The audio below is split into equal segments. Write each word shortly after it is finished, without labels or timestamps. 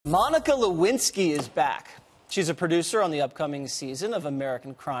Monica Lewinsky is back. She's a producer on the upcoming season of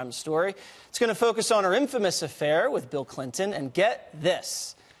American Crime Story. It's going to focus on her infamous affair with Bill Clinton. And get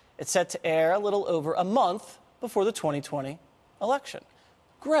this, it's set to air a little over a month before the 2020 election.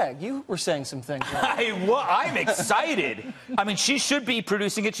 Greg, you were saying some things. I'm excited. I mean, she should be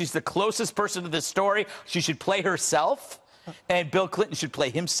producing it. She's the closest person to this story. She should play herself. And Bill Clinton should play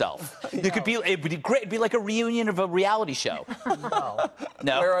himself. It would be great. It'd be like a reunion of a reality show.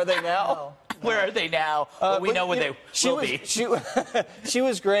 No. Where are they now? No. Where are they now? Well, we know where they will be. She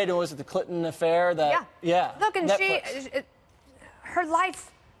was great. And was it the Clinton affair? Yeah. Look, and her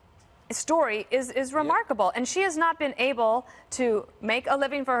life story is remarkable, and she has not been able to make a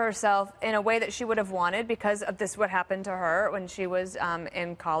living for herself in a way that she would have wanted because of what happened to her when she was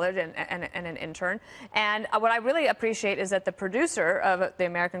in college and an intern. And what I really appreciate is that the producer of the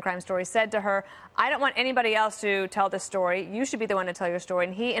American Crime Story said to her, I don't want anybody else to tell this story. You should be the one to tell your story.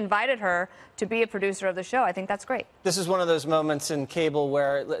 And he invited her to be a producer of the show. I think that's great. This is one of those moments in cable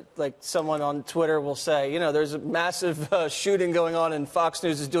where, like, someone on Twitter will say, you know, there's a massive shooting going on and Fox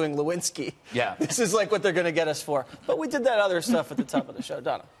News is doing Lewinsky. Yeah. This is like what they're going to get us for. But we did that other stuff at the top of the show.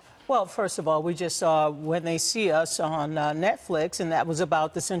 Donna. Well, first of all, we just saw When They See Us on Netflix, and that was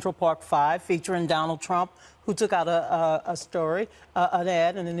about the Central Park Five featuring Donald Trump, who took out a story, an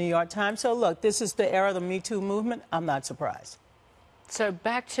ad in the New York Times. So, look, this is the era of the Me Too movement. I'm not surprised. So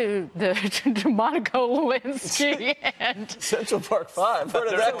back to to Monica Lewinsky and Central Park Five. Where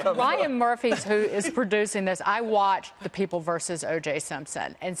did that come from? Ryan Murphy's, who is producing this. I watched The People versus O.J.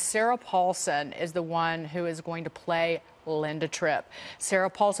 Simpson, and Sarah Paulson is the one who is going to play Linda Tripp. Sarah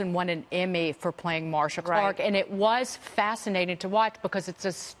Paulson won an Emmy for playing Marsha Clark, and it was fascinating to watch because it's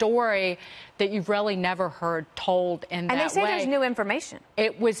a story that you've really never heard told in that way. And they say there's new information.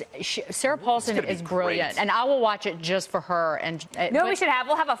 It was Sarah Paulson is brilliant, and I will watch it just for her. And we should have.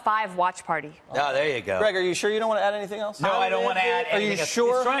 We'll have a 5 watch party. Oh, there you go. Greg, are you sure you don't want to add anything else? No, I don't want to add anything. Are you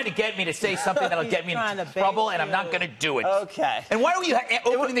sure? He's trying to get me to say something that'll get me into trouble, and I'm not going to do it. Okay. And why are you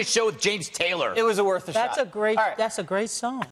opening this show with James Taylor? It was worth a shot. That's a great song.